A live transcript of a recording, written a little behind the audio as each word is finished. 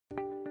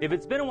If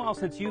it's been a while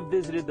since you've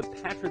visited the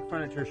Patrick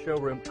Furniture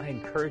Showroom, I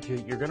encourage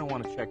you, you're going to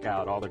want to check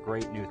out all the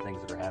great new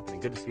things that are happening.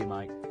 Good to see you,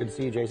 Mike. Good to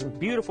see you, Jason.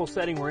 Beautiful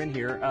setting we're in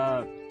here.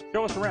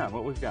 Show us around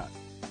what we've got.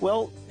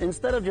 Well,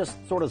 instead of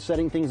just sort of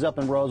setting things up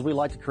in rows, we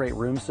like to create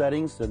room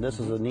settings, and this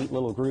is a neat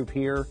little group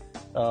here.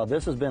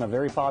 This has been a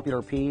very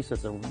popular piece.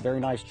 It's a very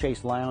nice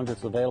Chaise lounge.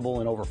 It's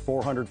available in over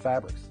 400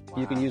 fabrics.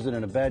 Wow. You can use it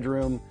in a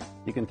bedroom.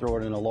 You can throw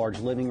it in a large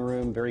living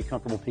room. Very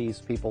comfortable piece.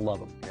 People love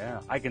them.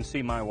 Yeah, I can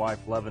see my wife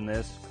loving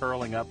this,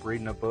 curling up,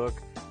 reading a book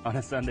on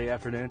a Sunday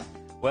afternoon.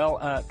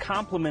 Well,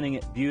 complementing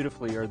it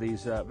beautifully are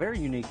these very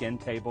unique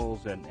end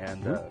tables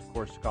and of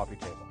course, coffee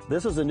table.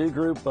 This is a new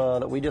group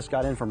that we just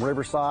got in from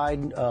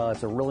Riverside.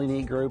 It's a really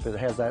neat group. It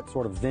has that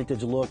sort of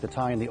vintage look to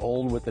tie in the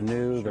old with the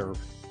new. They're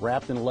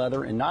wrapped in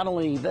leather. And not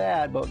only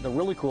that, but the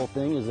really cool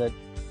thing is that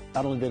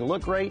not only do they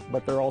look great,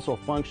 but they're also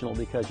functional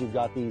because you've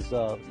got these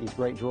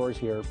great drawers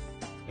here.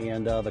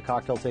 And the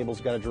cocktail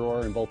table's got a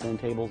drawer in both end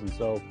tables, and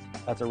so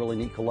that's a really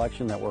neat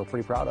collection that we're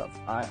pretty proud of.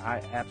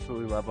 I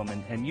absolutely love them,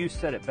 and you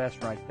said it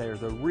best right there.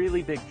 The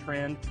really big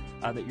trend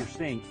that you're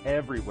seeing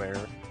everywhere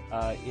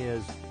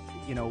is,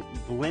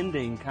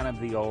 blending kind of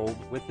the old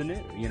with the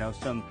new.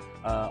 Some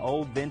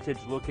old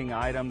vintage-looking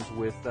items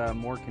with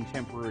more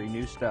contemporary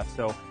new stuff.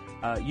 So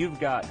you've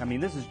got,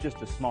 this is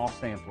just a small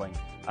sampling.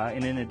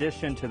 And in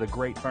addition to the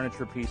great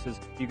furniture pieces,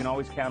 you can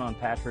always count on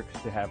Patrick's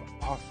to have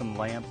awesome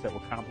lamps that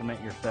will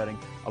complement your setting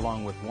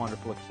along with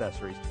wonderful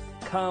accessories.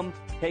 Come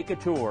take a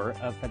tour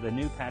of the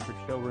new Patrick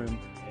showroom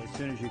as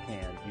soon as you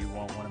can. You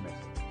won't want to miss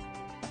it.